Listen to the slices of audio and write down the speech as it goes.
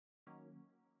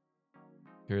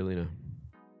Carolina.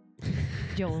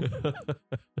 Joel.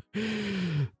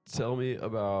 Tell me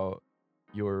about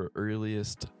your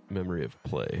earliest memory of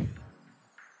play.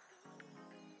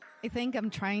 I think I'm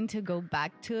trying to go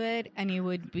back to it, and it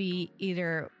would be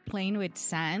either playing with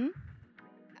sand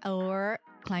or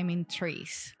climbing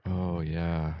trees. Oh,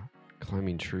 yeah.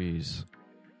 Climbing trees.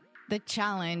 The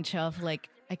challenge of like,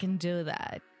 I can do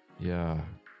that. Yeah.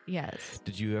 Yes.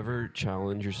 Did you ever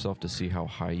challenge yourself to see how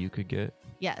high you could get?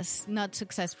 Yes. Not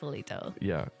successfully, though.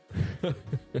 Yeah.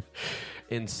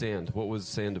 In sand. What was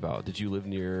sand about? Did you live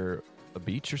near a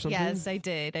beach or something? Yes, I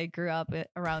did. I grew up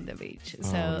around the beach. Oh,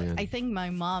 So man. I think my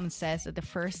mom says that the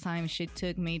first time she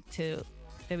took me to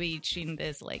the beach in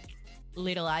this like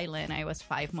little island, I was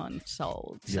 5 months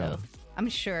old. So Yeah. I'm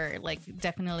sure like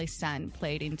definitely sand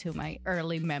played into my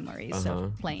early memories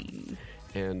of playing.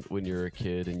 And when you're a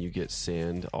kid and you get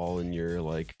sand all in your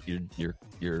like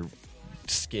your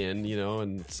skin, you know,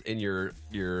 and it's in your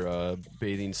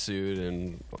bathing suit,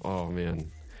 and oh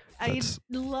man. I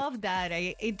love that.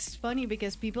 It's funny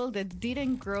because people that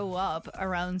didn't grow up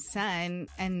around sand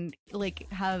and like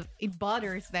have it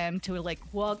bothers them to like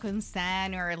walk on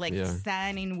sand or like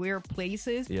sand in weird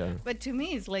places. Yeah. But to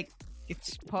me, it's like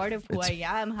it's part of who I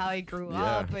am, how I grew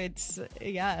up. It's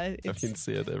I can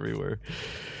see it everywhere.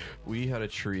 We had a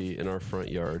tree in our front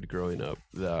yard growing up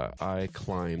that I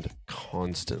climbed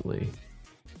constantly.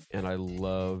 And I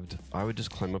would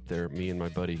just climb up there, me and my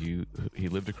buddy, he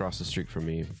lived across the street from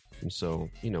me. And so,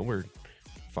 you know, we're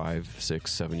 5,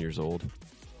 6, 7 years old.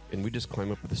 And we just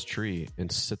climb up this tree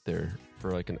and sit there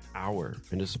for like an hour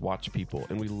and just watch people.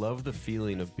 And we love the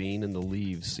feeling of being in the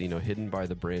leaves, you know, hidden by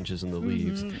the branches and the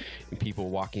leaves, and people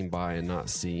walking by and not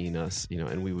seeing us, you know,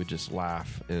 and we would just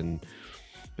laugh,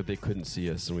 but they couldn't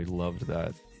see us. And we loved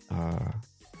that.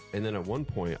 And then at one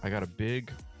point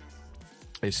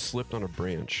I slipped on a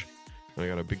branch and I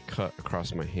got a big cut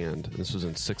across my hand. This was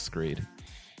in 6th grade.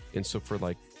 And so for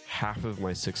like half of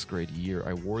my 6th grade year,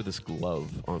 I wore this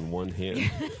glove on one hand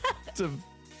to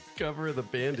cover the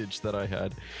bandage that I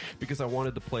had because I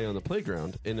wanted to play on the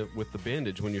playground. And with the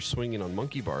bandage, when you're swinging on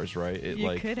monkey bars, right?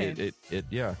 You couldn't.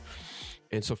 Yeah.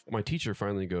 And so my teacher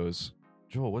finally goes,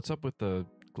 Joel, what's up with the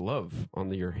glove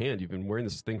on your hand? You've been wearing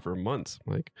this thing for months.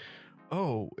 I'm like,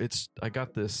 oh, I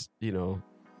got this, you know,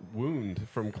 wound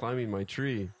from climbing my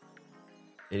tree.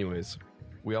 Anyways,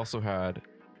 we also had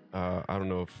I don't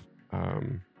know if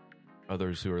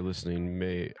others who are listening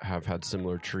may have had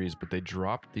similar trees, but they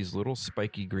dropped these little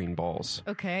spiky green balls.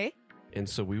 Okay. And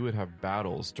so we would have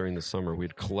battles during the summer.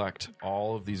 We'd collect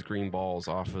all of these green balls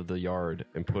off of the yard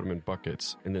and put them in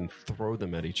buckets and then throw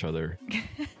them at each other.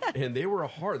 And they were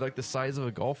hard, like the size of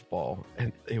a golf ball.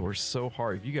 And they were so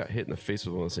hard. If you got hit in the face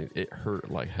with one of those things, it hurt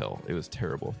like hell. It was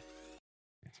terrible.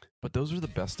 But those are the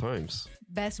best times.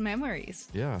 Best memories.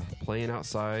 Yeah. Playing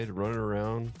outside, running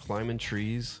around, climbing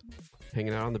trees,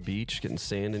 hanging out on the beach, getting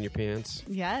sand in your pants.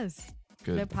 Yes.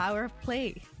 Good. The power of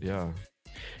play. Yeah.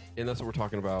 And that's what we're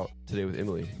talking about today with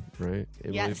Emily, right?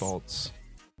 Emily Yes. Baltz.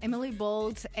 Emily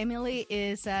Bolt. Emily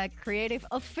is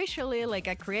officially like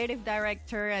a creative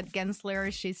director at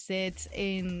Gensler. She sits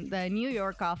in the New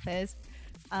York office.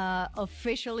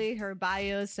 Officially, her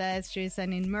bio says she's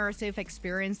an immersive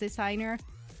experience designer.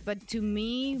 But to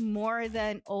me, more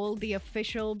than all the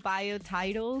official bio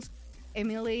titles,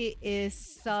 Emily is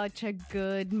such a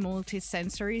good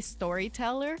multisensory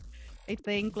storyteller. I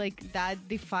think like that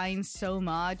defines so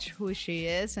much who she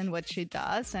is and what she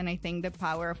does. And I think the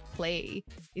power of play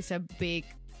is a big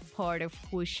part of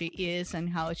who she is and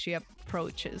how she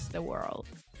approaches the world.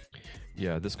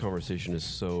 Yeah, this conversation is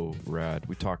so rad.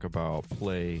 We talk about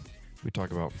play, we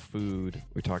talk about food,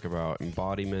 we talk about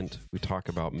embodiment, we talk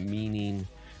about meaning,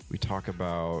 we talk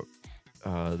about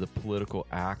the political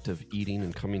act of eating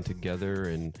and coming together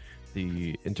and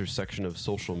the intersection of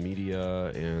social media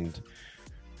and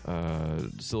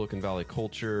Silicon Valley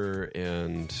culture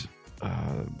and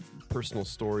personal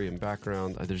story and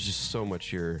background. There's just so much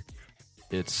here.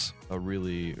 It's a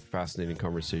really fascinating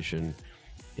conversation,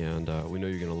 and we know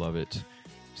you're going to love it.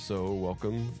 So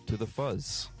welcome to The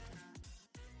Fuzz.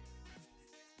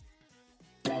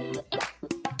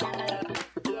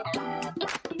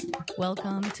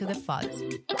 Welcome to The Fuzz,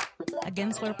 a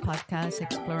Gensler podcast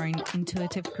exploring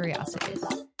intuitive curiosities.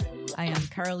 I am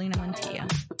Carolina Mantilla.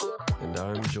 And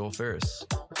I'm Joel Ferris.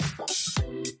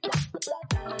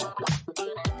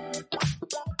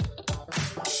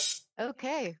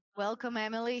 Okay, welcome,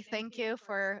 Emily. Thank you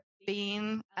for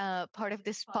being part of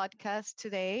this podcast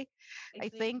today. I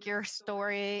think your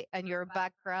story and your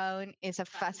background is a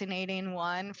fascinating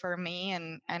one for me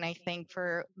and I think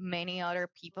for many other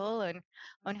people, and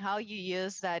on how you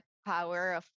use that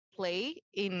power of play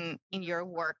in your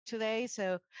work today.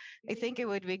 So I think it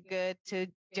would be good to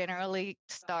generally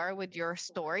start with your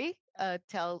story.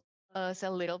 Tell us a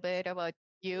little bit about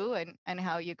you and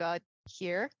how you got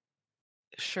here.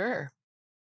 Sure.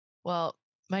 Well,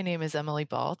 my name is Emily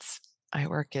Baltz. I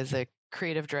work as a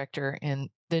creative director in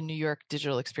the New York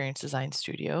Digital Experience Design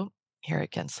Studio here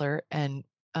at Gensler. And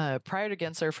prior to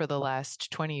Gensler, for the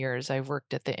last 20 years, I've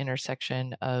worked at the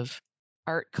intersection of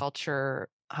art, culture,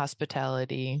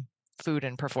 hospitality, food,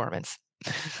 and performance.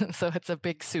 So it's a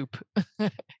big soup.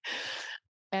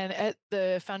 And at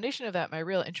the foundation of that, my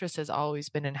real interest has always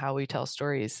been in how we tell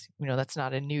stories. You know, that's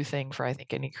not a new thing for, I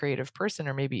think, any creative person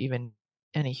or maybe even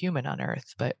any human on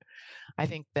earth. But I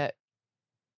think that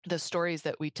the stories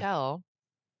that we tell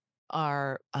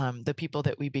are the people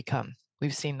that we become.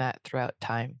 We've seen that throughout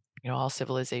time. You know, all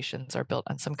civilizations are built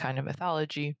on some kind of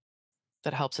mythology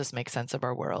that helps us make sense of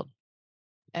our world.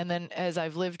 And then as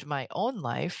I've lived my own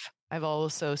life, I've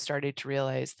also started to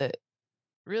realize that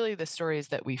really the stories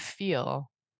that we feel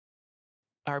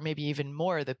are maybe even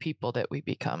more the people that we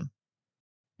become.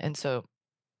 And so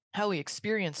how we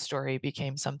experience story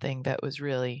became something that was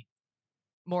really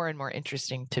more and more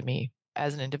interesting to me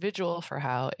as an individual for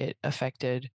how it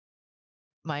affected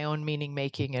my own meaning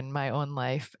making in my own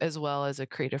life, as well as a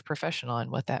creative professional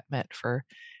and what that meant for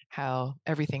how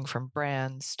everything from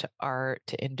brands to art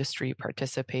to industry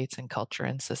participates in culture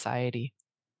and society.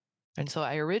 And so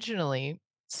I originally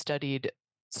studied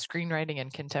screenwriting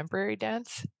and contemporary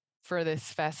dance for this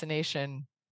fascination,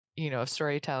 you know, of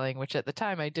storytelling, which at the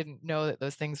time I didn't know that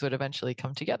those things would eventually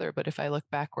come together. But if I look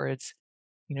backwards,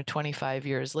 you know, 25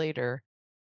 years later,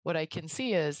 what I can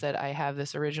see is that I have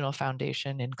this original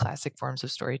foundation in classic forms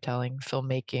of storytelling,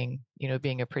 filmmaking, you know,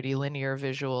 being a pretty linear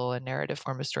visual and narrative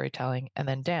form of storytelling, and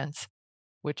then dance,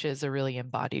 which is a really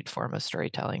embodied form of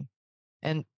storytelling.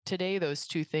 And today, those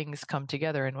two things come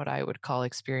together in what I would call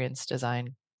experience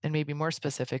design, and maybe more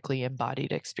specifically,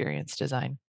 embodied experience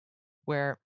design,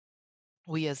 where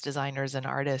we as designers and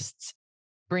artists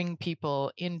bring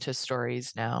people into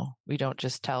stories now. We don't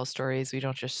just tell stories, we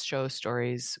don't just show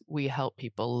stories, we help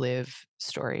people live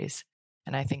stories.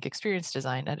 And I think experience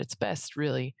design at its best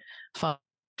really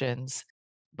functions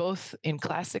both in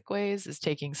classic ways, as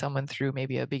taking someone through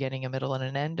maybe a beginning, a middle, and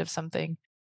an end of something,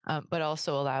 but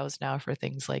also allows now for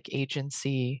things like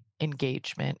agency,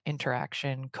 engagement,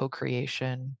 interaction, co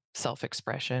creation, self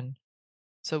expression.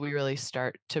 So we really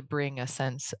start to bring a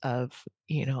sense of,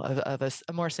 you know, of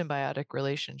a more symbiotic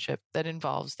relationship that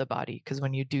involves the body. Because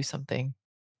when you do something,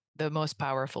 the most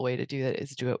powerful way to do that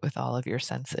is do it with all of your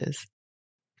senses,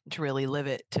 to really live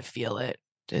it, to feel it,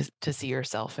 to see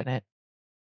yourself in it.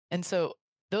 And so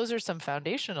those are some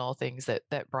foundational things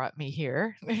that brought me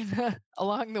here.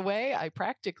 Along the way, I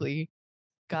practically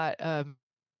got a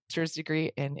master's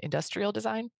degree in industrial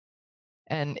design.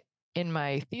 And in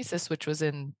my thesis, which was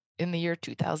in the year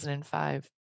 2005,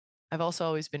 I've also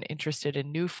always been interested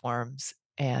in new forms,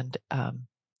 and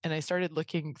I started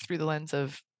looking through the lens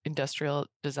of industrial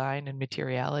design and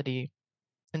materiality,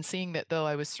 and seeing that though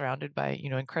I was surrounded by, you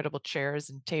know, incredible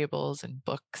chairs and tables and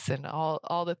books and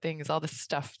all the things, all the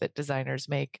stuff that designers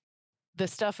make, the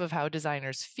stuff of how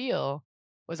designers feel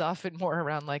was often more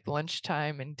around like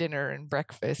lunchtime and dinner and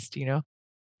breakfast, you know,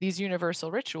 these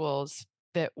universal rituals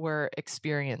that were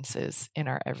experiences in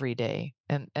our everyday.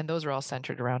 And those were all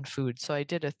centered around food. So I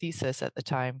did a thesis at the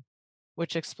time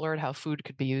which explored how food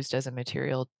could be used as a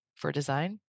material for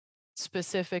design,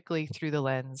 specifically through the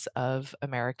lens of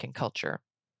American culture.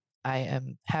 I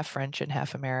am half French and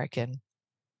half American.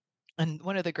 And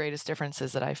one of the greatest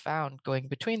differences that I found going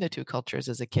between the two cultures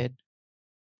as a kid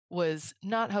was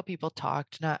not how people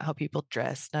talked, not how people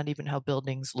dressed, not even how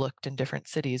buildings looked in different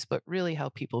cities, but really how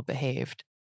people behaved.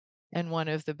 And one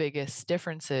of the biggest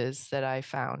differences that I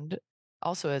found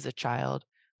also as a child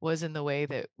was in the way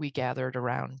that we gathered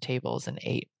around tables and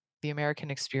ate. The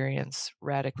American experience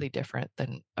radically different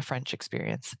than a French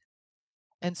experience.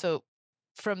 And so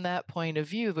from that point of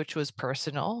view, which was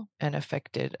personal and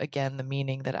affected again the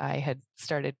meaning that I had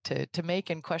started to make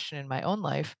and question in my own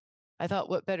life, I thought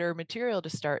what better material to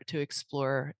start to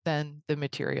explore than the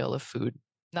material of food,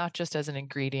 not just as an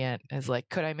ingredient, as like,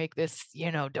 could I make this,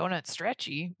 you know, donut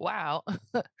stretchy? Wow.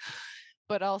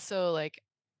 But also like,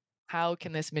 how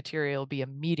can this material be a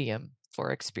medium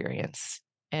for experience?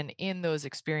 And in those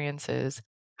experiences,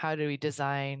 how do we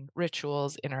design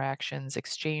rituals, interactions,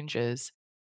 exchanges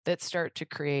that start to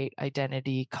create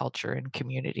identity, culture, and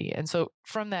community? And so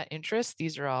from that interest,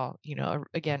 these are all, you know,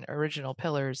 again, original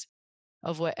pillars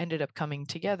of what ended up coming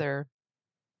together,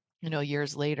 you know,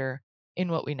 years later in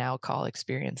what we now call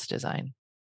experience design.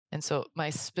 And so my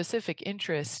specific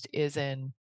interest is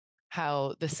in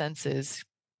how the senses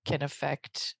can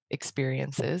affect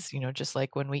experiences. Just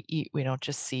like when we eat, we don't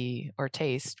just see or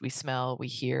taste, we smell, we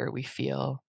hear, we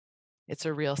feel. It's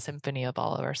a real symphony of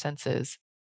all of our senses.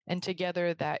 And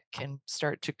together that can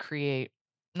start to create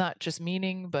not just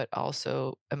meaning, but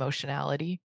also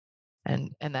emotionality.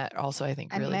 And that also, I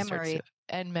think, And really starts memory. to,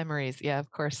 and memories. Yeah, of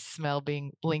course, smell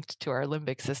being linked to our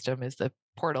limbic system is the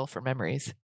portal for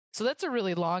memories. So that's a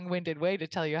really long-winded way to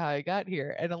tell you how I got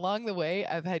here. And along the way,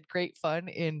 I've had great fun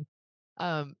in,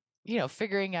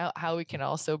 figuring out how we can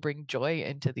also bring joy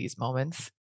into these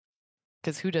moments,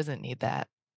 because who doesn't need that?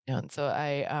 And so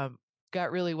I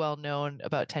got really well known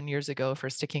about 10 years ago for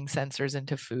sticking sensors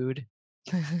into food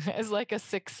as like a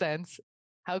sixth sense.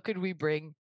 How could we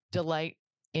bring delight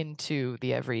into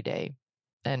the everyday?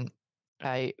 And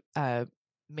I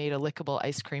made a lickable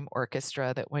ice cream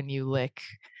orchestra that when you lick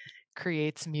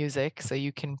creates music, so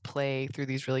you can play through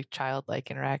these really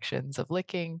childlike interactions of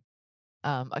licking.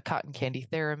 A cotton candy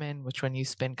theremin, which when you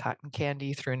spin cotton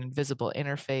candy through an invisible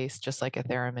interface, just like a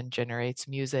theremin generates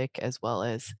music as well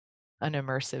as an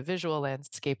immersive visual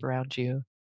landscape around you.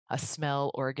 A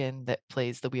smell organ that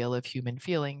plays the wheel of human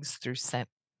feelings through scent,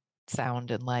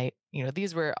 sound, and light.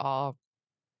 These were all,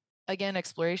 again,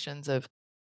 explorations of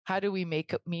how do we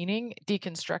make meaning,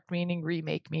 deconstruct meaning,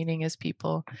 remake meaning as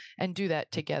people, and do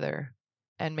that together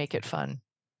and make it fun.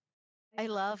 I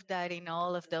love that in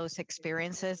all of those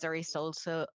experiences, there is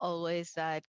also always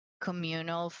that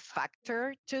communal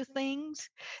factor to things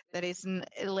that isn't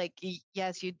like,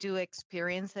 yes, you do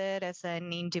experience it as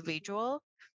an individual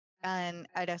and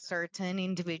at a certain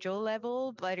individual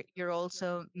level, but you're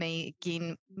also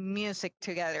making music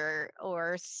together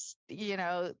or,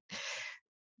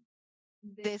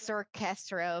 this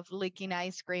orchestra of licking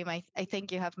ice cream. I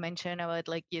think you have mentioned about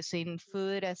like using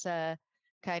food as a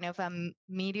kind of a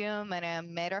medium and a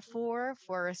metaphor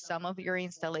for some of your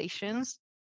installations.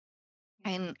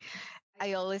 And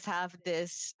I always have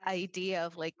this idea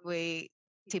of like, we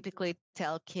typically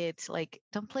tell kids, like,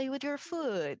 don't play with your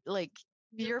food. Like,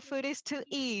 your food is to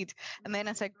eat. And then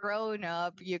as a grown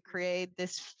up, you create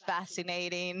this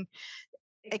fascinating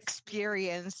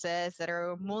experiences that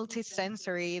are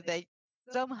multisensory, that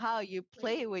somehow you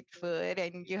play with food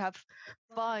and you have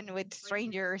fun with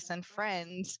strangers and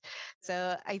friends.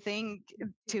 So I think,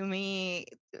 to me,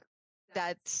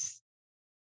 that's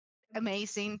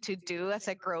amazing to do as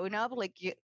a grown up. Like,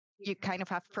 you kind of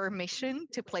have permission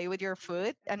to play with your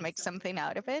food and make something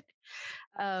out of it.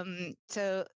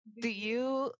 So do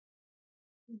you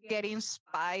get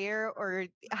inspired, or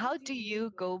how do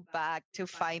you go back to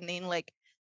finding like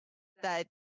that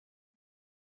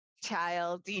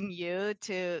child in you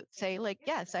to say like,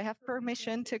 yes, I have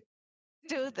permission to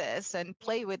do this and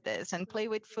play with this and play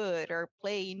with food or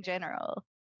play in general?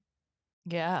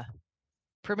 Yeah.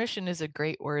 Permission is a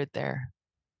great word there.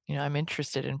 I'm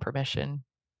interested in permission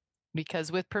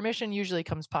because with permission usually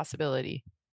comes possibility.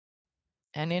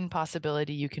 And in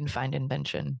possibility, you can find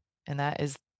invention. And that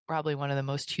is probably one of the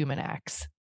most human acts.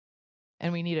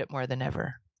 And we need it more than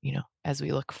ever, as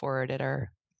we look forward at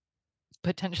our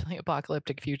potentially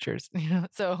apocalyptic futures.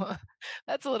 So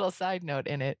that's a little side note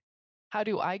in it. How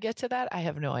do I get to that? I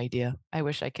have no idea. I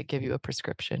wish I could give you a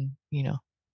prescription.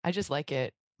 I just like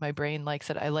it. My brain likes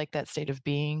it. I like that state of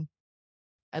being.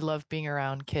 I love being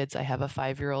around kids. I have a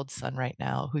 5-year-old son right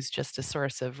now who's just a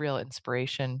source of real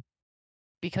inspiration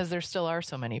because there still are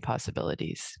so many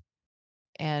possibilities.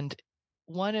 And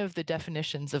one of the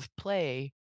definitions of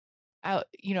play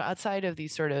outside of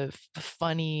these sort of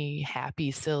funny,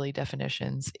 happy, silly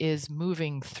definitions is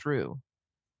moving through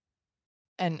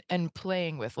and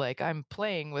playing with, like, I'm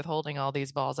playing with holding all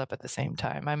these balls up at the same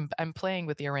time. I'm playing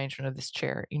with the arrangement of this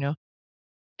chair,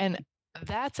 And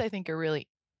that's, I think, a really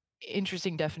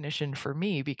interesting definition for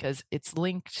me because it's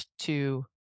linked to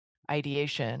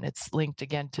ideation. It's linked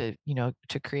again to,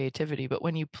 to creativity. But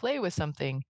when you play with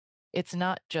something, it's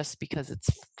not just because it's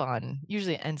fun.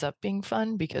 Usually it ends up being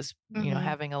fun because,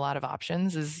 having a lot of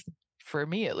options is, for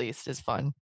me at least, is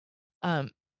fun.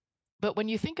 But when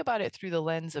you think about it through the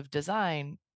lens of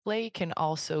design, play can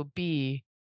also be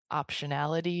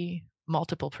optionality,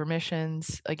 multiple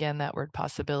permissions, again, that word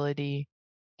possibility,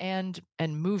 and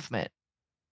movement.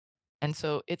 And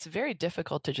so it's very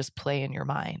difficult to just play in your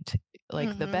mind.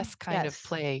 Like the best kind of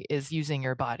play is using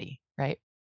your body, right?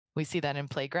 We see that in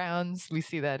playgrounds, we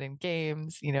see that in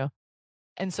games,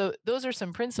 And so those are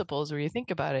some principles where you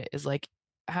think about it is like,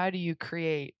 how do you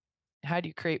create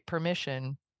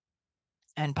permission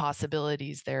and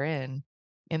possibilities therein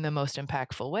in the most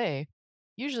impactful way?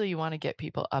 Usually you want to get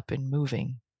people up and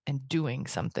moving and doing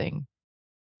something.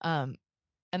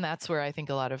 And that's where I think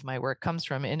a lot of my work comes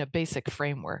from, in a basic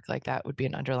framework. Like that would be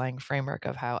an underlying framework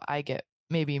of how I get,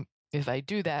 maybe if I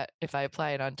do that, if I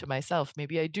apply it onto myself,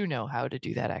 maybe I do know how to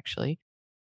do that actually.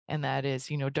 And that is,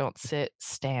 don't sit,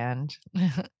 stand,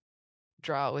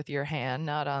 draw it with your hand,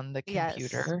 not on the Yes.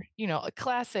 computer, a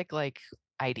classic like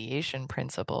ideation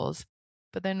principles.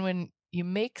 But then when you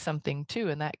make something too,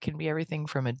 and that can be everything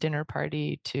from a dinner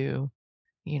party to,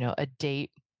 a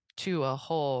date to a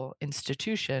whole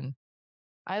institution,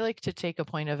 I like to take a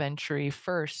point of entry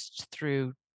first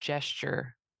through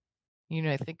gesture.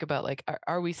 I think about like,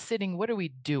 are we sitting? What are we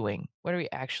doing? What are we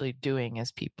actually doing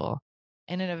as people?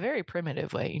 And in a very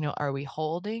primitive way, are we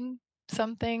holding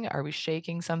something? Are we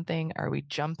shaking something? Are we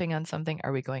jumping on something?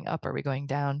 Are we going up? Are we going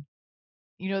down?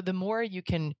 The more you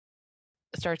can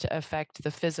start to affect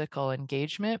the physical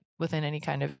engagement within any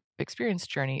kind of experience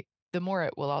journey, the more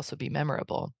it will also be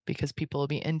memorable, because people will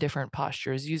be in different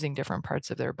postures using different parts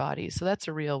of their bodies. So that's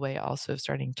a real way also of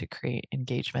starting to create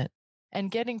engagement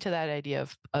and getting to that idea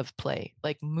of play,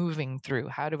 like moving through.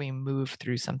 How do we move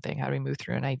through something? How do we move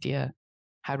through an idea?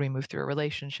 How do we move through a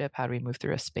relationship? How do we move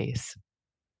through a space?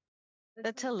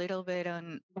 That's a little bit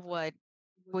on what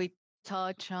we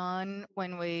touch on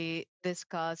when we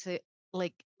discuss it,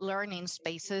 like learning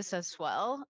spaces as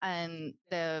well, and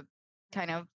the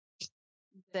kind of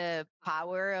the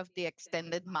power of the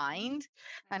extended mind,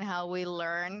 and how we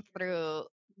learn through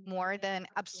more than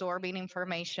absorbing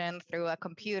information through a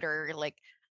computer, like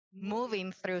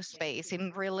moving through space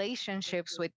in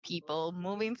relationships with people,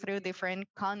 moving through different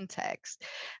contexts.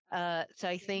 So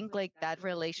I think like that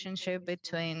relationship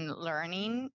between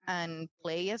learning and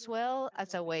play as well,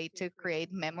 as a way to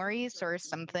create memories or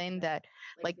something that,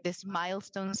 like these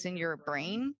milestones in your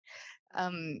brain,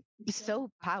 is so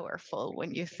powerful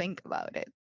when you think about it.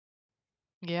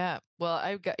 Yeah. Well,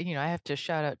 I've got, I have to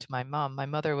shout out to my mom. My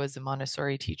mother was a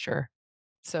Montessori teacher.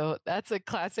 So that's a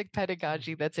classic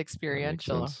pedagogy that's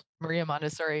experiential. sense. Maria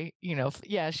Montessori,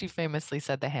 yeah, she famously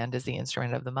said the hand is the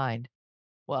instrument of the mind.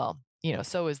 Well,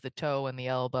 so is the toe and the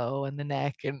elbow and the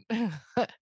neck, and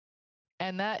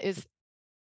and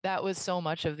that was so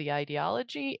much of the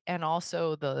ideology, and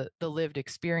also the lived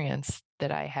experience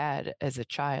that I had as a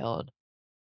child.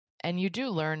 And you do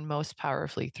learn most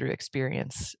powerfully through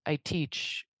experience. I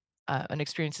teach an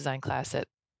experience design class at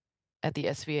the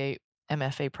SVA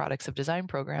MFA Products of Design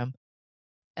program.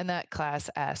 And that class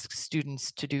asks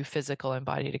students to do physical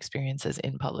embodied experiences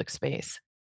in public space.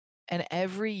 And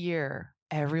every year,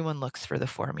 everyone looks for the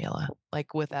formula,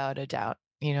 like without a doubt.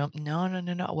 No.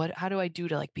 How do I do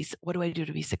to like what do I do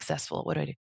to be successful? What do I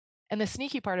do? And the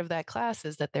sneaky part of that class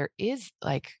is that there is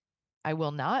like, I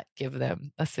will not give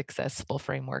them a successful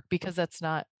framework, because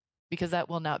that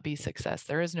will not be success.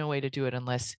 There is no way to do it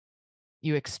unless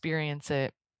you experience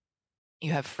it,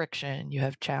 you have friction, you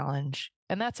have challenge.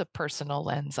 And that's a personal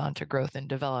lens onto growth and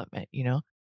development,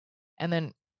 And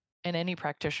then, and any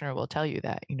practitioner will tell you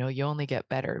that, you only get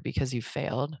better because you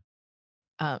failed.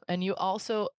 And you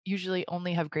also usually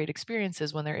only have great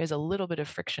experiences when there is a little bit of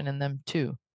friction in them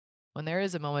too, when there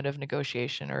is a moment of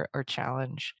negotiation or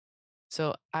challenge.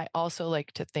 So I also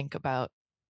like to think about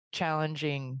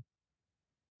challenging,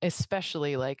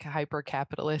 especially like hyper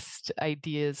capitalist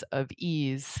ideas of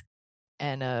ease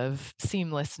and of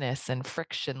seamlessness and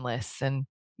frictionless, and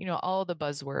all the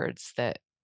buzzwords that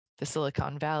the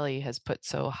Silicon Valley has put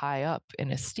so high up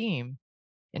in esteem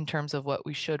in terms of what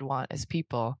we should want as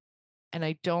people. And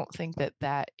I don't think that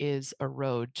that is a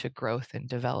road to growth and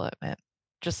development.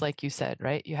 Just like you said,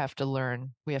 right? We have to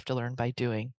learn by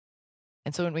doing.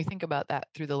 And so when we think about that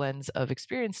through the lens of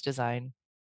experience design,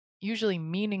 usually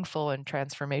meaningful and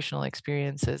transformational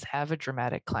experiences have a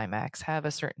dramatic climax, have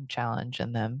a certain challenge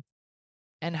in them.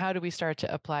 And how do we start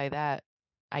to apply that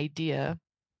idea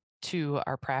to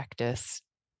our practice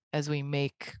as we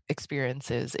make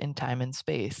experiences in time and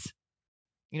space?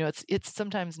 It's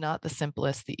sometimes not the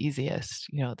simplest, the easiest.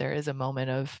 There is a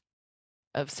moment of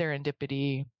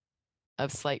serendipity,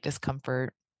 of slight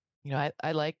discomfort.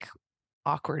 I like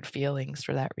awkward feelings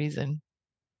for that reason,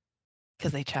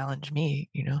 because they challenge me.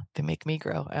 They make me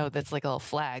grow. Oh, that's like a little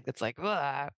flag that's like,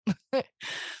 ah.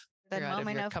 That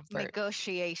moment of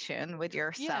negotiation with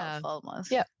yourself, almost.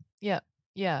 Yeah.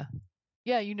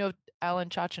 Alan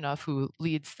Chachanoff, who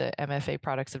leads the MFA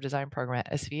Products of Design program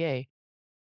at SVA,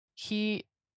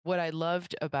 what I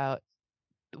loved about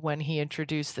when he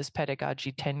introduced this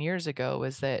pedagogy 10 years ago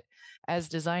was that as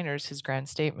designers, his grand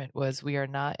statement was, we are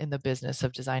not in the business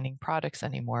of designing products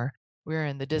anymore. We're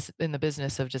in the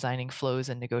business of designing flows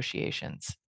and negotiations.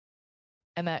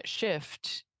 And that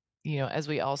shift, as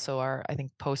we also are, I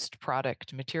think,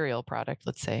 post-product, material product,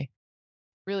 let's say,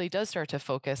 really does start to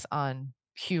focus on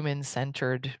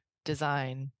human-centered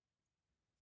design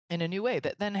in a new way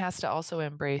that then has to also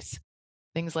embrace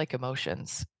things like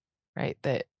emotions, right?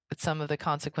 That some of the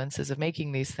consequences of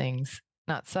making these things,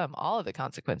 not some, all of the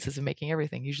consequences of making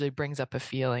everything usually brings up a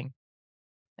feeling.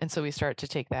 And so we start to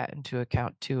take that into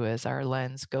account too as our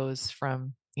lens goes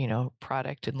from,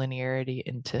 product and linearity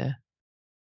into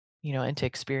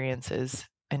experiences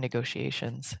and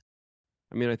negotiations.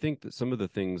 I mean, I think that some of the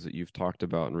things that you've talked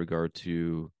about in regard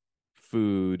to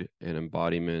food and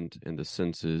embodiment and the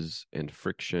senses and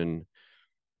friction,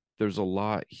 there's a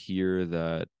lot here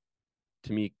that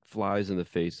to me flies in the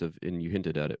face of, and you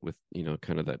hinted at it with,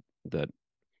 kind of that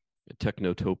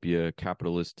technotopia,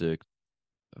 capitalistic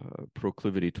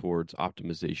proclivity towards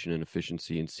optimization and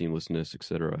efficiency and seamlessness,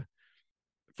 etc.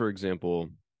 For example,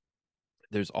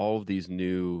 there's all of these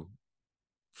new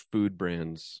food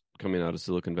brands coming out of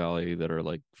Silicon Valley that are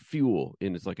like fuel,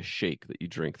 and it's like a shake that you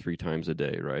drink 3 times a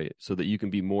day, right? So that you can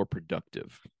be more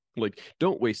productive. Like,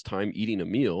 don't waste time eating a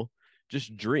meal,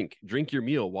 just drink your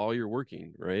meal while you're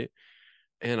working, right?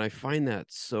 And I find that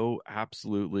so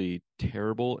absolutely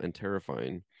terrible and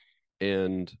terrifying,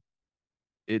 and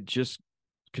it just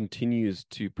continues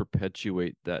to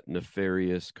perpetuate that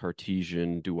nefarious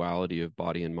Cartesian duality of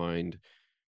body and mind.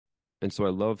 And so I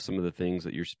love some of the things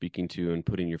that you're speaking to and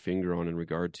putting your finger on in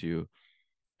regard to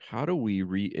how do we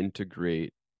reintegrate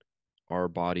our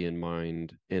body and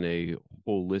mind in a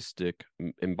holistic,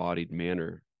 embodied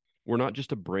manner. We're not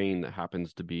just a brain that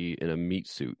happens to be in a meat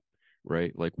suit,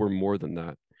 right? Like, we're more than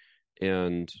that.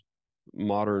 And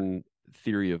modern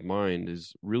theory of mind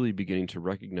is really beginning to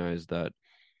recognize that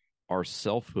our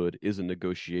selfhood is a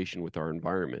negotiation with our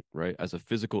environment, right? As a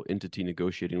physical entity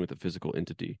negotiating with a physical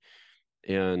entity.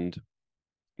 And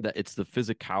that it's the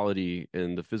physicality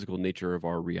and the physical nature of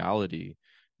our reality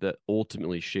that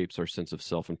ultimately shapes our sense of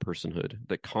self and personhood.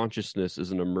 That consciousness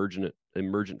is an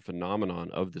emergent phenomenon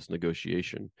of this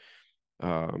negotiation.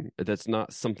 That's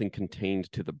not something contained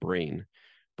to the brain,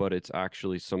 but it's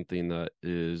actually something that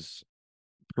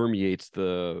permeates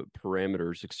the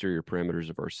exterior parameters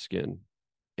of our skin.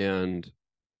 And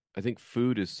I think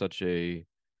food is such a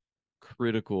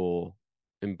critical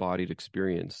embodied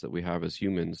experience that we have as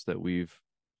humans that we've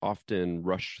often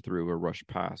rushed through or rushed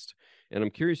past. And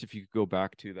I'm curious if you could go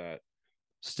back to that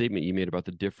statement you made about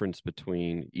the difference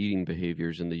between eating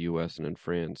behaviors in the US and in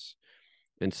France,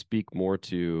 and speak more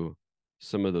to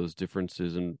some of those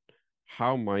differences, and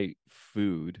how might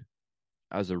food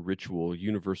as a ritual,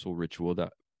 universal ritual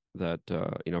that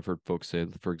I've heard folks say,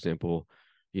 for example,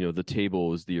 the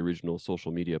table is the original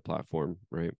social media platform,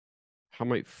 right? How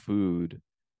might food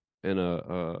and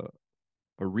a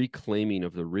reclaiming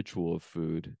of the ritual of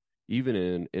food, even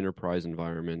in enterprise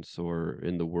environments or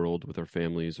in the world with our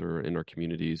families or in our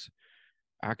communities,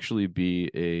 actually be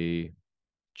a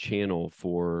channel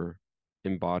for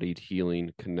embodied healing,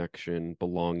 connection,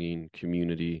 belonging,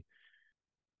 community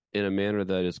in a manner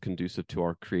that is conducive to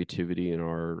our creativity and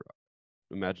our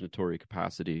imaginatory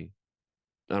capacity?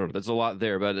 I don't know. That's a lot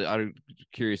there, but I'm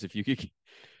curious if you could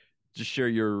just share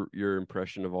your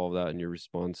impression of all of that and your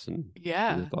response and what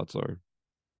your thoughts are.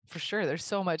 For sure. There's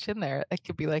so much in there. It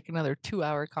could be like another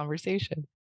 2-hour conversation.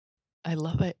 I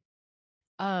love it.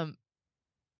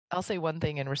 I'll say one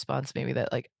thing in response, maybe,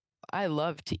 that like I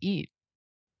love to eat,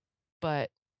 but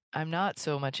I'm not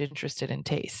so much interested in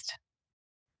taste.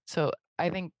 So I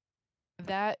think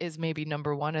that is maybe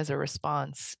number one as a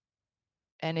response.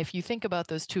 And if you think about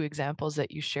those 2 examples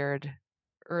that you shared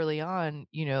early on,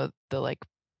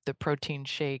 the protein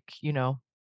shake,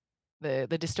 the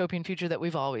dystopian future that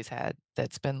we've always had,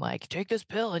 that's been like, take this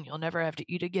pill and you'll never have to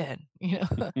eat again. Yeah.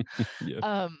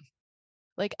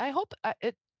 Like, I hope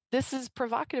this is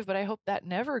provocative, but I hope that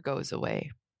never goes away,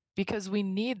 because we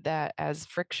need that as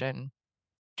friction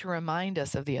to remind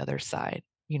us of the other side,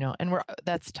 and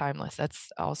that's timeless.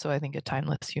 That's also, I think, a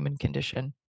timeless human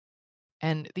condition.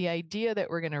 And the idea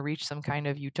that we're going to reach some kind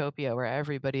of utopia where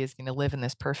everybody is going to live in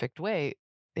this perfect way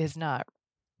is not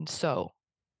so,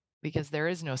 because there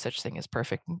is no such thing as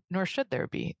perfect, nor should there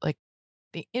be. Like,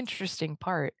 the interesting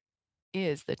part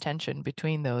is the tension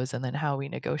between those, and then how we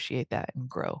negotiate that and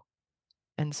grow.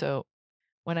 And so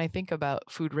when I think about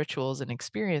food rituals and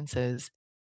experiences,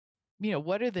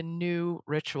 what are the new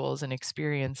rituals and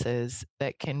experiences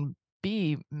that can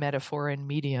be metaphor and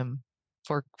medium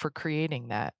for creating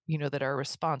that, that our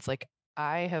response, like,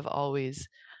 I have always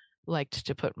liked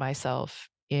to put myself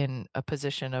in a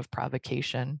position of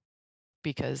provocation,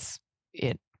 because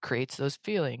it creates those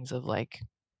feelings of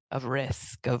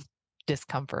risk, of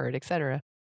discomfort, etc.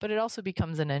 But it also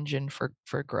becomes an engine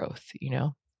for growth,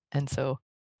 And so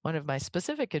one of my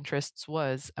specific interests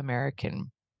was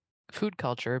American food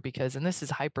culture because, and this is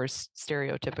hyper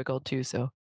stereotypical too, so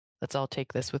let's all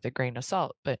take this with a grain of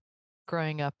salt. But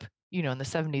growing up, in the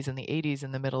 70s and the 80s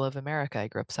in the middle of America, I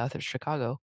grew up south of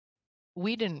Chicago.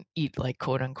 We didn't eat like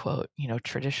quote unquote,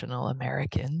 traditional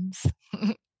Americans.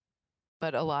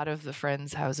 But a lot of the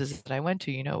friends' houses that I went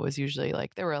to, was usually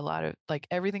like there were a lot of like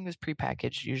everything was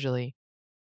prepackaged usually.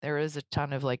 There was a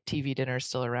ton of like TV dinners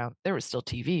still around. There was still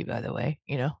TV, by the way,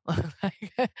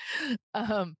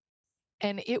 um,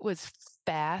 and it was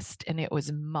fast and it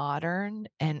was modern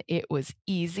and it was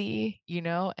easy,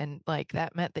 and like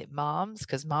that meant that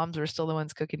because moms were still the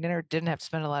ones cooking dinner, didn't have to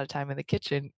spend a lot of time in the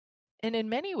kitchen. And in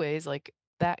many ways, like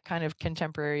that kind of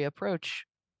contemporary approach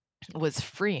was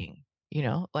freeing.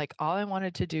 Like all I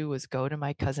wanted to do was go to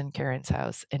my cousin Karen's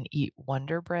house and eat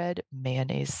Wonder Bread,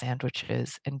 mayonnaise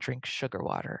sandwiches, and drink sugar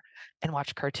water and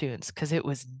watch cartoons because it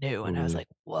was new. And I was like,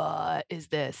 what is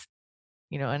this?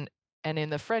 And in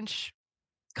the French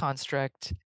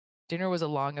construct, dinner was a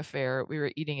long affair. We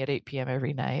were eating at 8 p.m.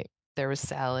 every night. There was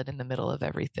salad in the middle of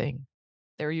everything.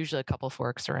 There were usually a couple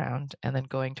forks around. And then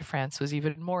going to France was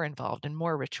even more involved and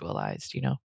more ritualized,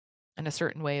 and a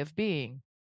certain way of being.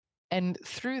 And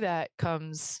through that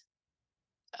comes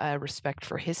a respect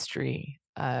for history,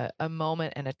 a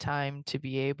moment and a time to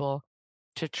be able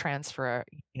to transfer,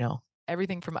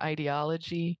 everything from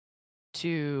ideology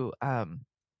to,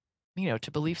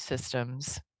 to belief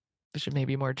systems, which may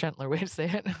be a more gentler way to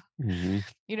say it.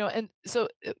 And so,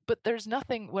 but there's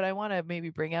nothing, what I want to maybe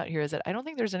bring out here is that I don't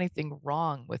think there's anything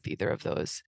wrong with either of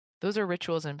those. Those are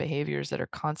rituals and behaviors that are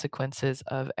consequences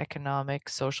of economic,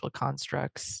 social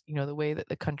constructs, the way that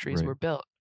the countries were built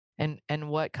and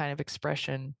what kind of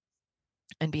expression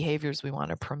and behaviors we want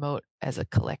to promote as a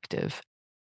collective.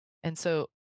 And so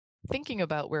thinking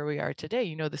about where we are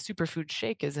today, the superfood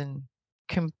shake is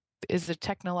the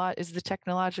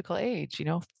technological age,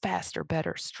 faster,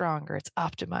 better, stronger, it's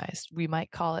optimized. We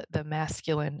might call it the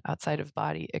masculine outside of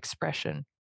body expression.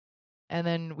 And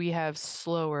then we have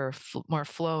slower, more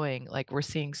flowing, like we're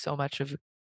seeing so much of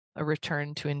a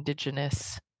return to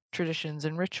indigenous traditions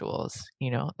and rituals,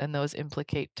 and those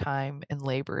implicate time and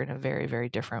labor in a very, very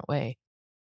different way.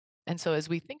 And so as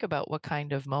we think about what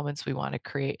kind of moments we want to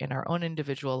create in our own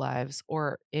individual lives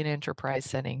or in enterprise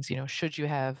settings, should you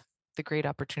have the great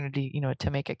opportunity,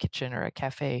 to make a kitchen or a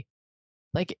cafe,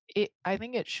 I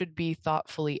think it should be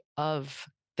thoughtfully of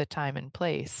the time and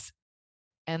place.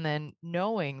 And then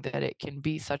knowing that it can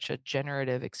be such a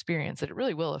generative experience that it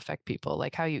really will affect people.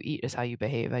 Like how you eat is how you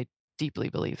behave. I deeply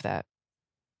believe that.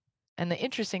 And the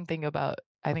interesting thing about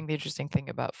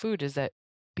food is that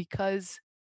because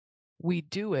we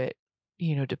do it,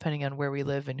 depending on where we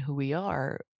live and who we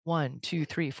are, 1, 2,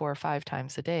 3, 4, 5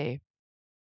 times a day,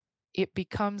 it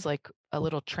becomes like a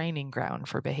little training ground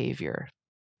for behavior.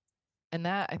 And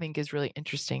that I think is really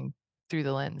interesting through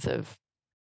the lens of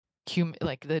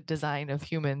like the design of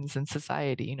humans and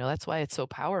society. That's why it's so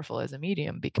powerful as a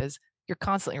medium, because you're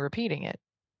constantly repeating it.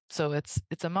 So it's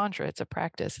a mantra, it's a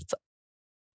practice.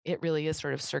 It really is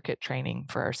sort of circuit training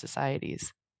for our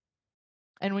societies.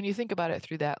 And when you think about it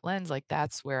through that lens, like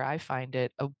that's where I find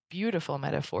it a beautiful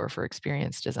metaphor for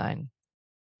experience design,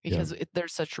 because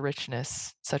there's such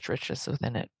richness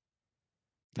within it.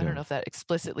 I don't know if that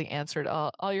explicitly answered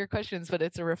all your questions, but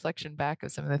it's a reflection back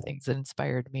of some of the things that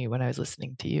inspired me when I was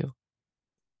listening to you.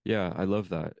 Yeah, I love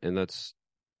that. And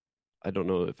I don't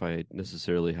know if I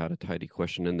necessarily had a tidy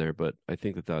question in there, but I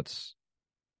think that that's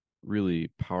really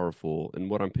powerful. And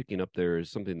what I'm picking up there is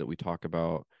something that we talk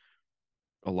about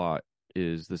a lot,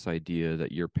 is this idea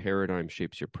that your paradigm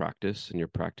shapes your practice and your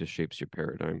practice shapes your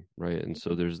paradigm, right? And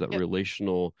so there's that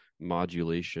relational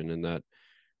modulation, and that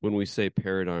when we say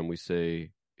paradigm, we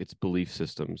say it's belief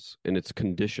systems and it's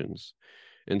conditions.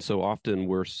 And so often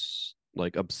we're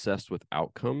like obsessed with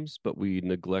outcomes, but we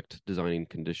neglect designing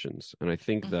conditions. And I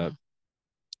think that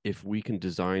if we can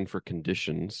design for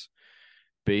conditions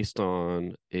based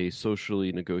on a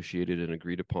socially negotiated and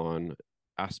agreed upon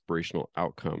aspirational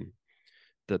outcome,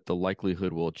 that the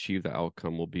likelihood we'll achieve the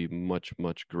outcome will be much,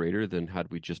 much greater than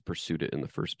had we just pursued it in the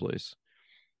first place.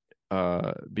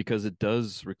 Because it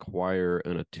does require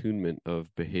an attunement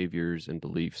of behaviors and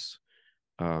beliefs.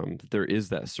 There is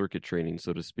that circuit training,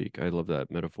 so to speak. I love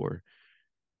that metaphor.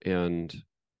 And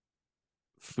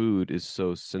food is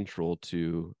so central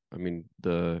to, I'm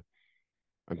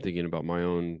thinking about my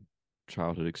own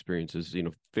childhood experiences.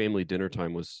 Family dinner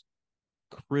time was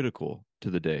critical to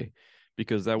the day,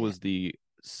 because that was the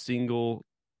single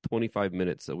 25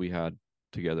 minutes that we had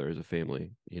together as a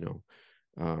family,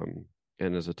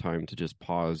 and as a time to just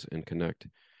pause and connect.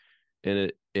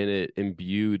 And it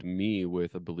imbued me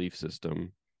with a belief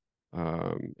system,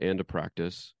 and a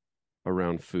practice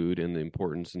around food and the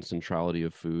importance and centrality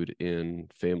of food in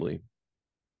family.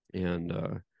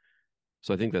 And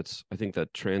so I think that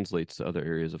translates to other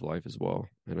areas of life as well.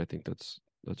 And I think that's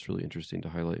really interesting to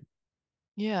highlight.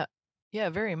 Yeah. Yeah,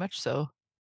 very much so.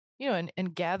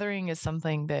 And gathering is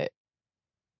something that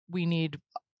we need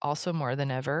also more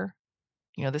than ever.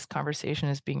 This conversation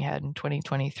is being had in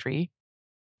 2023.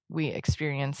 We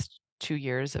experienced 2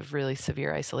 years of really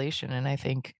severe isolation. And I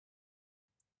think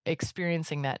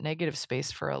experiencing that negative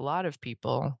space for a lot of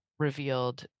people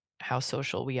revealed how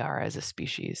social we are as a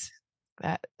species.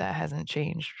 That hasn't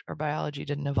changed. Our biology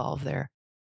didn't evolve there.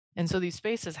 And so these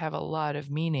spaces have a lot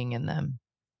of meaning in them.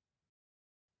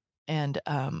 And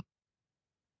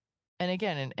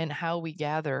again, and how we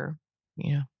gather,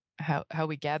 how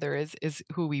we gather is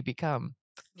who we become.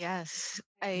 Yes,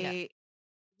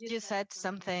 you said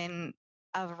something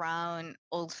around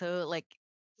also like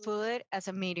food as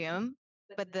a medium,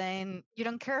 but then you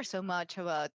don't care so much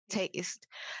about taste.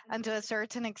 And to a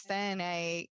certain extent,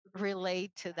 I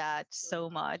relate to that so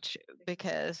much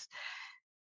because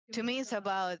to me, it's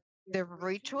about the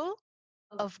ritual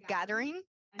of gathering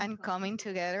and coming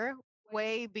together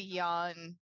way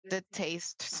beyond the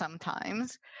taste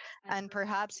sometimes. And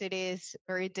perhaps it is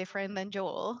very different than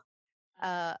Joel.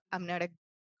 I'm not a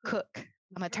cook.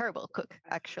 I'm a terrible cook,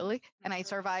 actually, and I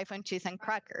survive on cheese and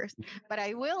crackers. But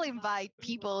I will invite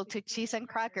people to cheese and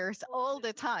crackers all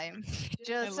the time,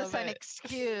 just as an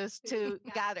excuse to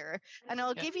gather. And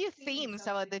I'll give you themes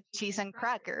about the cheese and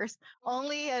crackers,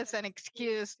 only as an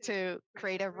excuse to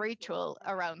create a ritual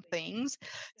around things.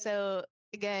 So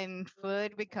again,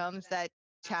 food becomes that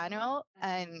channel,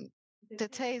 and the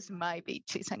taste might be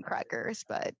cheese and crackers,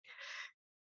 but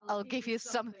I'll give you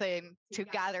something to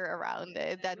gather around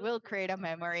it that will create a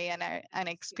memory and an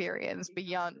experience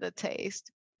beyond the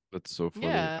taste. That's so funny.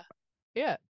 Yeah.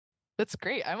 Yeah. That's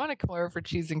great. I want to come over for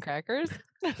cheese and crackers.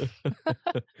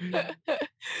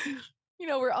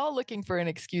 We're all looking for an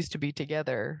excuse to be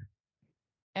together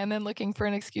and then looking for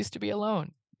an excuse to be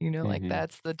alone. Like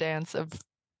that's the dance of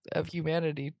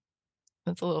humanity.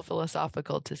 That's a little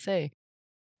philosophical to say.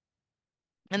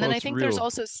 And then I think there's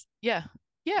also, yeah,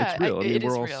 it's real. I mean,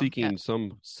 we're all real. seeking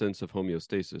some sense of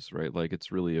homeostasis, right? Like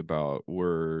it's really about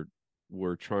we're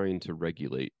trying to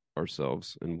regulate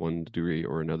ourselves in one degree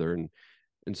or another. And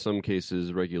in some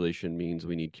cases, regulation means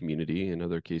we need community. In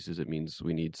other cases, it means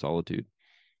we need solitude.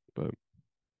 But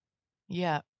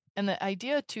yeah. And the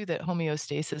idea too that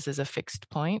homeostasis is a fixed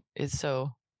point is so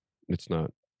it's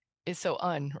not. Is so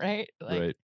right? Like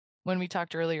right. When we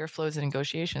talked earlier, flows and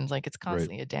negotiations, like it's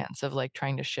constantly a dance of like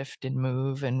trying to shift and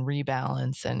move and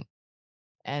rebalance, and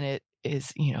it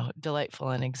is, delightful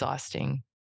and exhausting.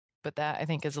 But that I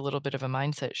think is a little bit of a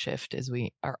mindset shift as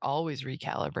we are always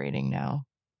recalibrating now,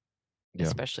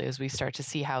 especially as we start to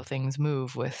see how things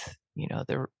move with,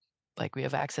 like we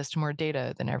have access to more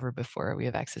data than ever before. We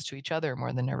have access to each other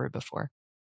more than ever before.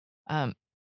 So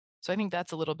I think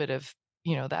that's a little bit of,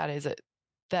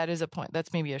 that is a point.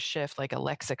 That's maybe a shift, like a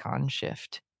lexicon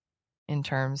shift in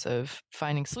terms of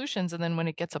finding solutions. And then when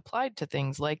it gets applied to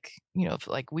things like,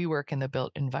 like we work in the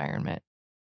built environment.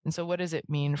 And so what does it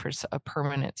mean for a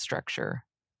permanent structure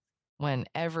when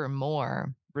ever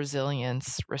more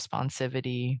resilience,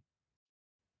 responsivity,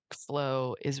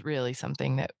 flow is really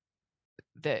something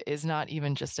that is not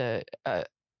even just a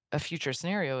future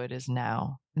scenario, it is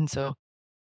now. And so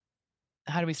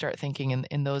how do we start thinking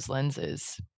in those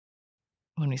lenses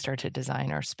when we start to design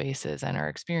our spaces and our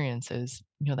experiences?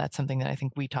 That's something that I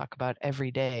think we talk about every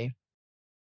day.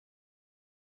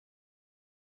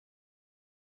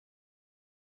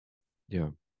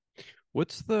 Yeah.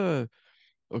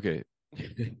 Okay.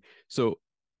 So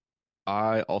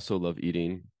I also love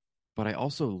eating, but I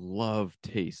also love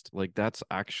taste. Like that's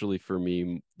actually for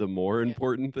me the more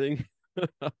important thing.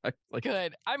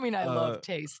 Good. I mean, I love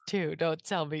taste too. Don't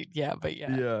tell me. Yeah, but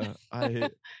yeah. Yeah.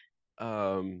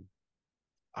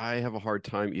 I have a hard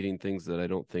time eating things that I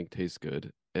don't think taste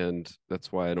good. And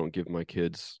that's why I don't give my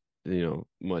kids,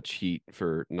 much heat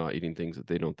for not eating things that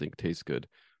they don't think taste good,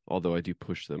 although I do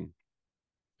push them.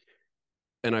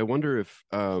 And I wonder if,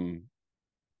 for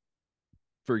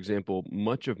example,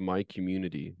 much of my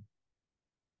community,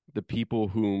 the people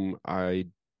whom I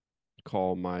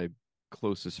call my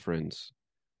closest friends,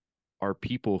 are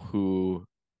people who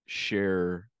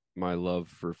share my love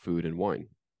for food and wine.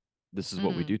 This is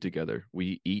what we do together.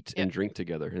 We eat and drink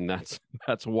together, and that's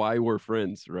why we're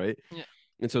friends, right? Yeah.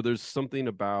 And so there's something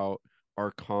about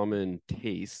our common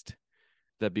taste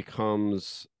that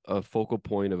becomes a focal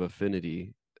point of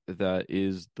affinity that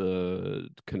is the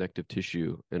connective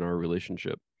tissue in our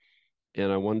relationship. And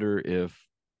I wonder if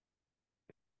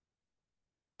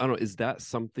I don't know, is that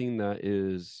something that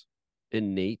is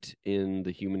innate in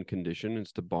the human condition,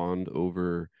 is to bond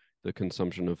over the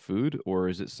consumption of food, or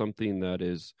is it something that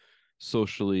is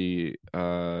socially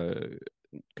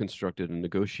constructed and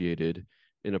negotiated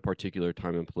in a particular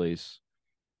time and place,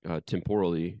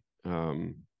 temporally?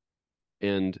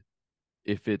 And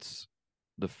if it's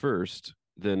the first,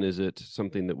 then is it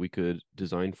something that we could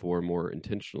design for more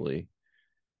intentionally?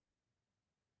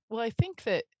 Well, I think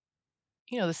that,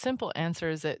 the simple answer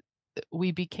is that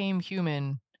we became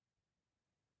human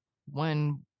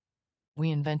when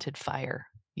we invented fire.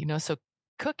 So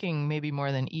cooking, maybe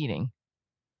more than eating,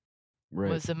 Right.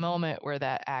 was the moment where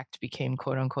that act became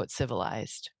quote unquote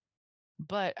civilized.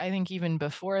 But I think even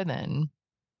before then,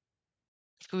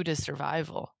 food is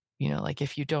survival. Like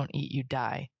if you don't eat, you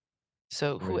die.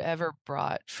 So Right. whoever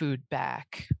brought food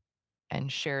back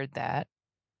and shared that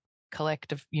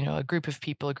collective, a group of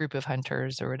people, a group of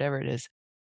hunters or whatever it is,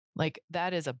 like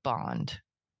that is a bond.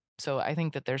 So I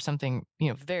think that there's something,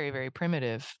 very, very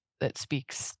primitive that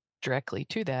speaks directly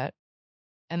to that.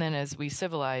 And then as we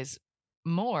civilize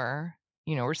more,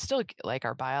 we're still like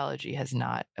our biology has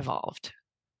not evolved.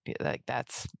 Like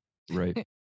that's Right.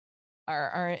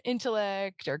 our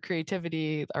intellect, our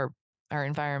creativity, our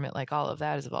environment, like all of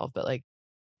that has evolved. But like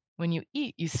when you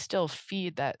eat, you still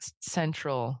feed that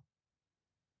central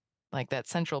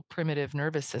primitive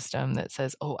nervous system that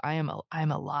says, "Oh,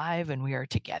 I'm alive and we are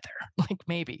together." Like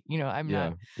maybe,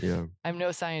 Yeah. I'm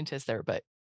no scientist there, but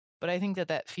I think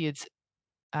that feeds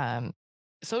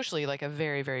socially like a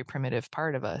very, very primitive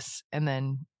part of us. And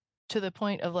then to the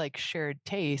point of like shared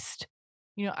taste,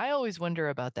 I always wonder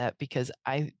about that because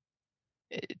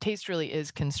taste really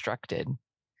is constructed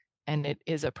and it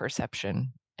is a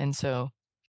perception. And so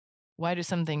why do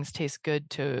some things taste good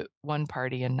to one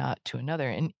party and not to another?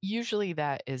 And usually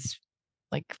that is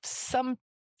like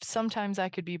sometimes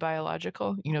that could be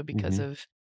biological, because Mm-hmm. of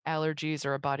allergies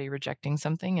or a body rejecting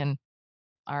something. And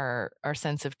our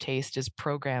sense of taste is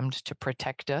programmed to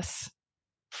protect us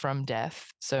from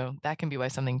death. So that can be why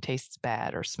something tastes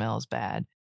bad or smells bad.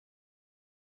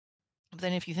 But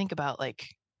then if you think about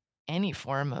like any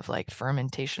form of like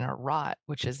fermentation or rot,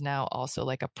 which is now also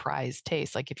like a prized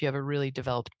taste, like if you have a really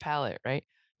developed palate, right?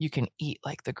 You can eat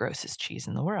like the grossest cheese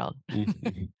in the world.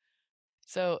 Mm-hmm.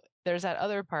 So there's that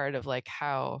other part of like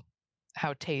how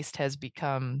taste has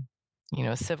become,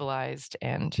 civilized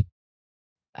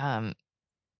um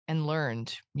and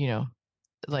learned,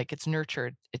 like it's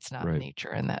nurtured, it's not Right.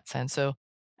 nature in that sense. So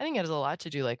I think it has a lot to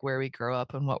do like where we grow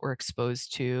up and what we're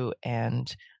exposed to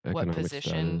and what Economic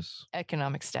position, status.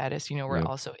 economic status. We're Yep.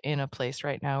 also in a place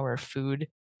right now where food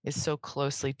is so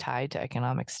closely tied to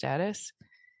economic status.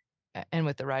 And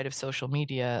with the rise of social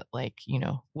media, like,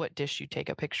 what dish you take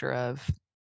a picture of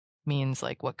means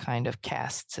like what kind of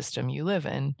caste system you live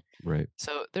in. Right.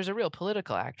 So there's a real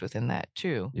political act within that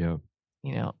too, Yeah.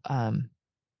 you know, um,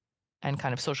 and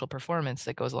kind of social performance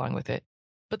that goes along with it.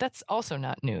 But that's also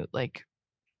not new. Like,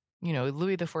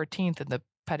 Louis XIV and the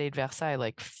Palais de Versailles,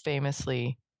 like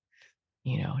famously,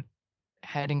 you know,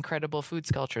 had incredible food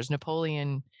sculptures.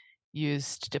 Napoleon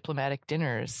used diplomatic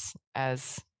dinners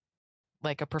as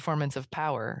like a performance of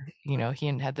power. He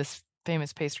had this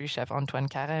famous pastry chef, Antoine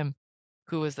Carême,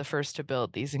 who was the first to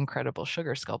build these incredible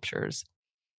sugar sculptures,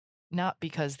 not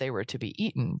because they were to be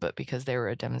eaten, but because they were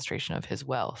a demonstration of his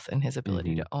wealth and his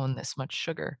ability Mm-hmm. to own this much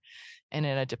sugar. And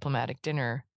in a diplomatic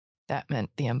dinner, that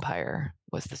meant the empire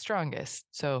was the strongest.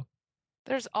 So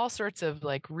there's all sorts of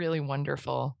like really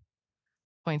wonderful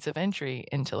points of entry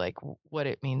into like what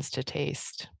it means to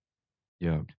taste.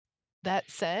 Yeah. That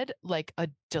said, like a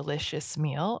delicious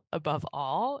meal above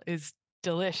all is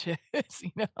delicious,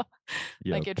 Yeah.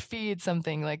 like it feeds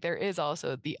something. Like there is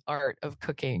also the art of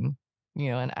cooking,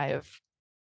 and I have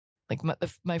like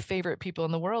my favorite people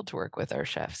in the world to work with are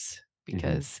chefs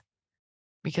Mm-hmm.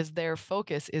 because their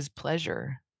focus is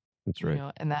pleasure, That's right.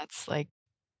 and that's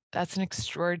an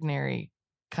extraordinary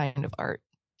kind of art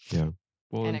Yeah.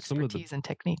 Well, and and some of the expertise and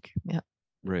technique. Yeah.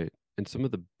 right. And some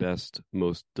of the best,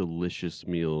 most delicious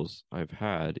meals I've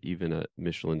had, even at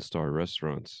Michelin star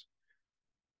restaurants,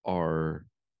 are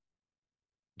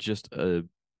just a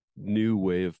new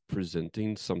way of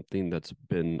presenting something that's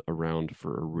been around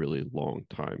for a really long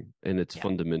time. And it's Yeah.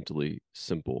 fundamentally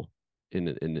simple in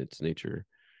its nature.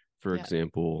 For Yeah.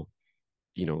 example,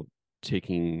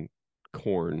 taking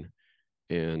corn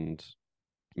and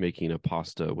making a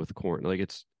pasta with corn.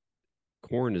 Like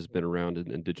corn has been around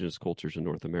in indigenous cultures in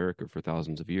North America for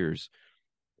thousands of years.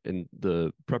 And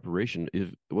the preparation,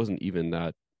 it wasn't even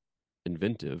that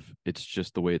inventive. It's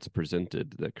just the way it's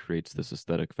presented that creates this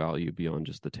aesthetic value beyond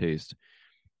just the taste.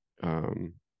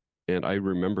 Um, and I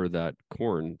remember that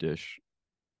corn dish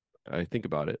I think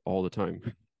about it all the time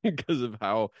because of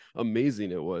how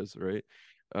amazing it was, right?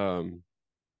 And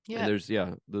Yeah.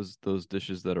 there's those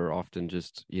dishes that are often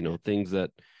just, things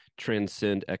that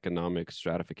transcend economic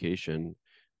stratification,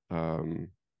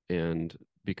 and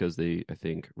because they, I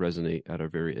think, resonate at a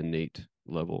very innate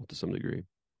level to some degree.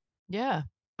 Yeah.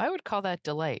 I would call that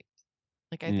delight.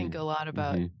 Like I think a lot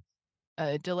about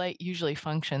delight usually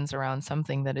functions around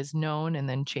something that is known and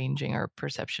then changing our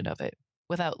perception of it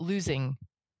without losing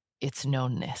its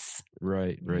knownness.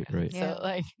 Right. So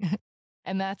like,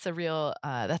 and that's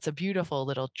that's a beautiful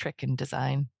little trick in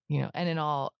design, and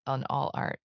on all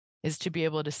art, is to be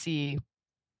able to see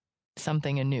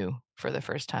something anew for the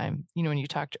first time. When you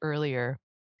talked earlier,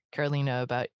 Carolina,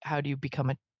 about how do you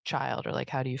become a child, or like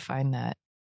how do you find that?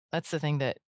 That's the thing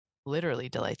that literally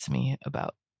delights me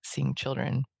about seeing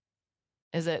children,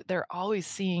 is that they're always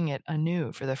seeing it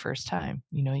anew for the first time.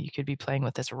 You could be playing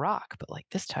with this rock, but like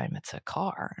this time it's a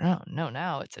car. No,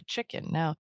 now it's a chicken.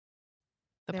 Now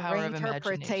the power of imagination.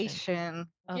 Reinterpretation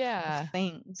of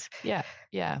things.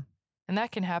 Yeah. And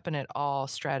that can happen at all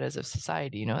stratas of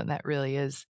society, and that really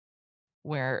is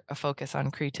where a focus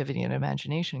on creativity and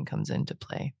imagination comes into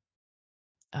play.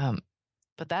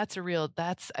 But that's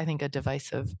I think, a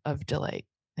device of delight.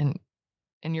 And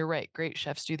you're right, great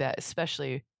chefs do that,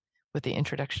 especially with the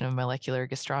introduction of molecular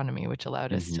gastronomy, which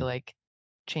allowed us to like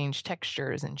change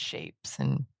textures and shapes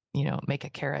and, make a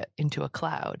carrot into a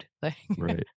cloud.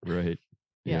 Right.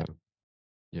 Yeah.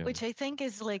 Which I think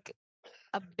is like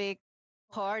a big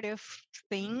part of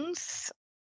things,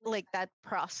 like that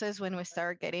process when we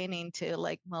start getting into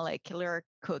like molecular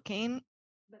cooking.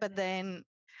 But then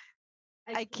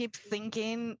I keep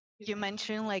thinking, you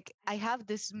mentioned like I have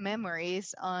these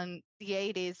memories on the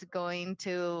 80s going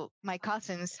to my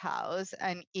cousin's house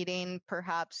and eating,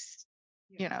 perhaps,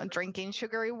 drinking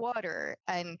sugary water.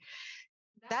 And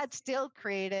that still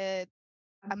created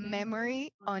a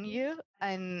memory on you.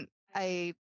 And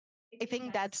I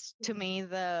think that's, to me,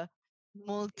 the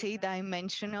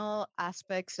multi-dimensional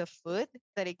aspects of food,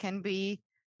 that it can be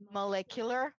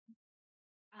molecular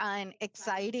and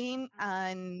exciting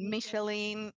and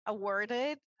Michelin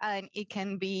awarded, and it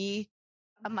can be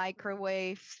a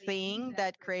microwave thing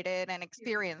that created an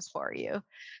experience for you.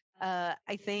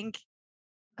 I think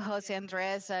Jose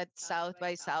Andres at South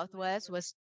by Southwest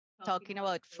was talking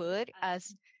about food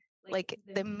as like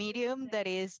the medium that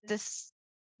is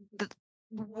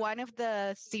one of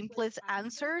the simplest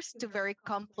answers to very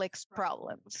complex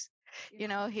problems.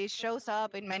 He shows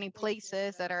up in many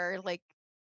places that are like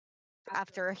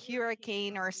after a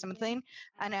hurricane or something,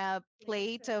 and a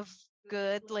plate of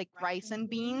good like rice and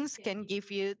beans can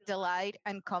give you delight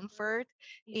and comfort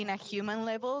in a human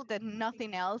level that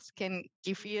nothing else can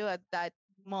give you at that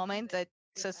moment that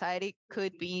society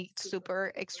could be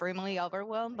super extremely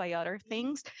overwhelmed by other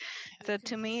things. So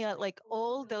to me, like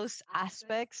all those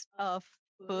aspects of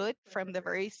food, from the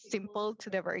very simple to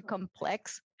the very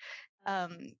complex,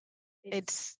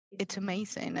 it's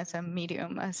amazing as a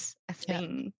medium, as a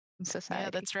thing in society. Yeah,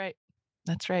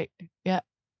 that's right. Yeah.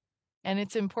 And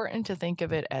it's important to think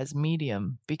of it as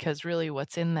medium, because really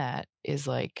what's in that is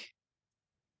like,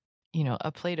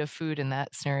 a plate of food in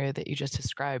that scenario that you just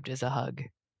described is a hug,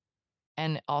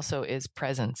 and also is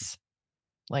presence.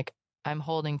 Like, I'm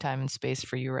holding time and space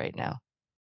for you right now.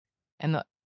 And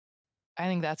I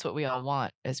think that's what we all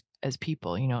want as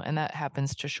people, and that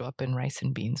happens to show up in rice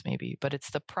and beans maybe, but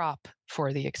it's the prop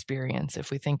for the experience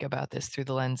if we think about this through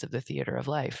the lens of the theater of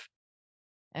life.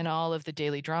 And all of the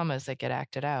daily dramas that get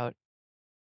acted out,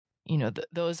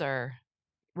 those are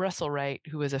Russell Wright,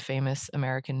 who was a famous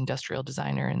American industrial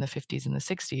designer in the 50s and the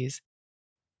 60s.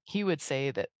 He would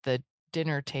say that the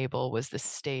dinner table was the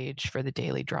stage for the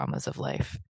daily dramas of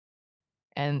life.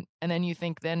 And then you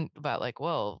think then about like,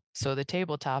 well, so the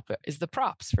tabletop is the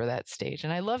props for that stage.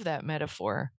 And I love that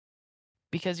metaphor,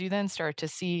 because you then start to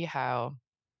see how,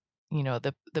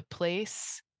 the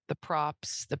place, the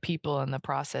props, the people, and the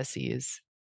processes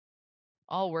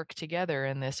all work together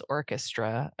in this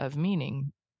orchestra of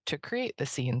meaning to create the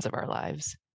scenes of our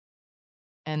lives.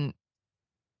 And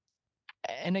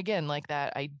again, like,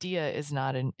 that idea is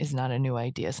not a new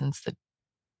idea. Since the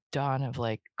dawn of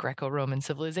like Greco-Roman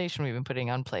civilization, we've been putting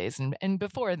on plays, and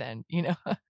before then,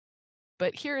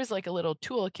 but here is like a little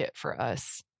toolkit for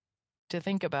us to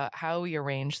think about how we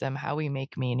arrange them, how we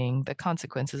make meaning, the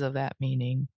consequences of that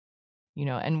meaning,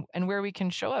 and where we can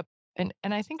show up. And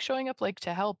I think showing up like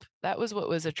to help, that was what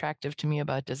was attractive to me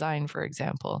about design, for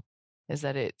example, is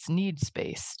that it's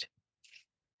needs-based.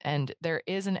 And there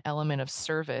is an element of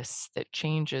service that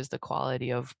changes the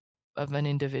quality of an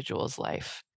individual's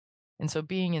life. And so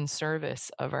being in service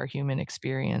of our human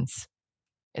experience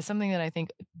is something that I think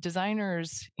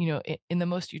designers, in the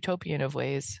most utopian of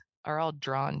ways, are all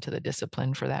drawn to the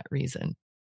discipline for that reason,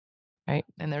 right?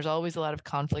 And there's always a lot of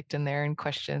conflict in there and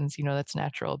questions, that's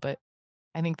natural. But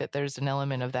I think that there's an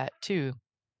element of that too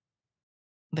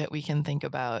that we can think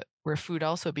about, where food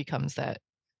also becomes that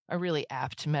a really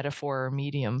apt metaphor or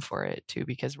medium for it too,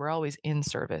 because we're always in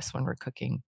service when we're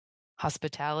cooking.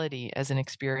 Hospitality as an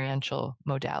experiential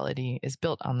modality is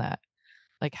built on that.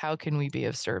 Like, how can we be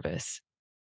of service?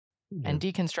 Yeah. And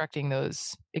deconstructing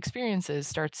those experiences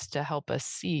starts to help us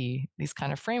see these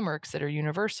kind of frameworks that are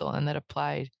universal and that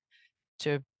apply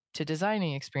to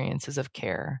designing experiences of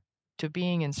care, to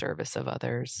being in service of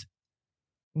others.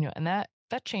 And that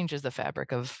changes the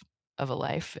fabric of a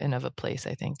life and of a place,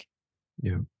 I think.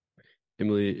 Yeah.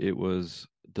 Emily, it was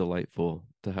delightful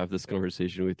to have this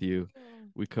conversation with you.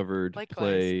 We covered Likewise.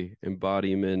 play,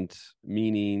 embodiment,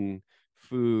 meaning,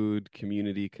 food,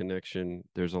 community connection.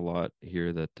 There's a lot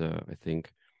here that I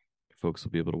think folks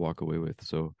will be able to walk away with.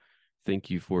 So thank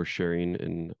you for sharing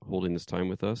and holding this time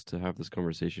with us to have this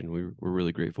conversation. We're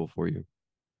really grateful for you.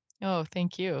 Oh,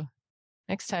 thank you.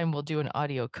 Next time we'll do an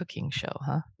audio cooking show,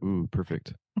 huh? Ooh,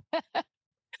 perfect.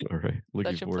 All right.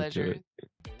 Looking Such a forward pleasure. to it.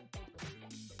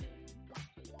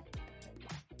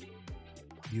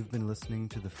 You've been listening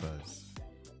to The Fuzz,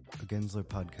 a Gensler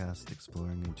podcast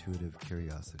exploring intuitive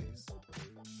curiosities.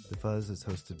 The Fuzz is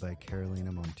hosted by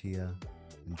Carolina Montilla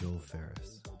and Joel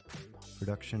Ferris.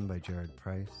 Production by Jared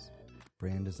Price.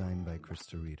 Brand design by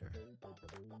Krista Reeder.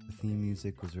 The theme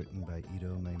music was written by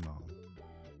Ido Maimon.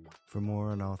 For more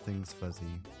on all things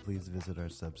fuzzy, please visit our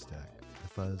Substack,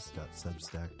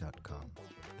 thefuzz.substack.com.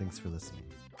 Thanks for listening.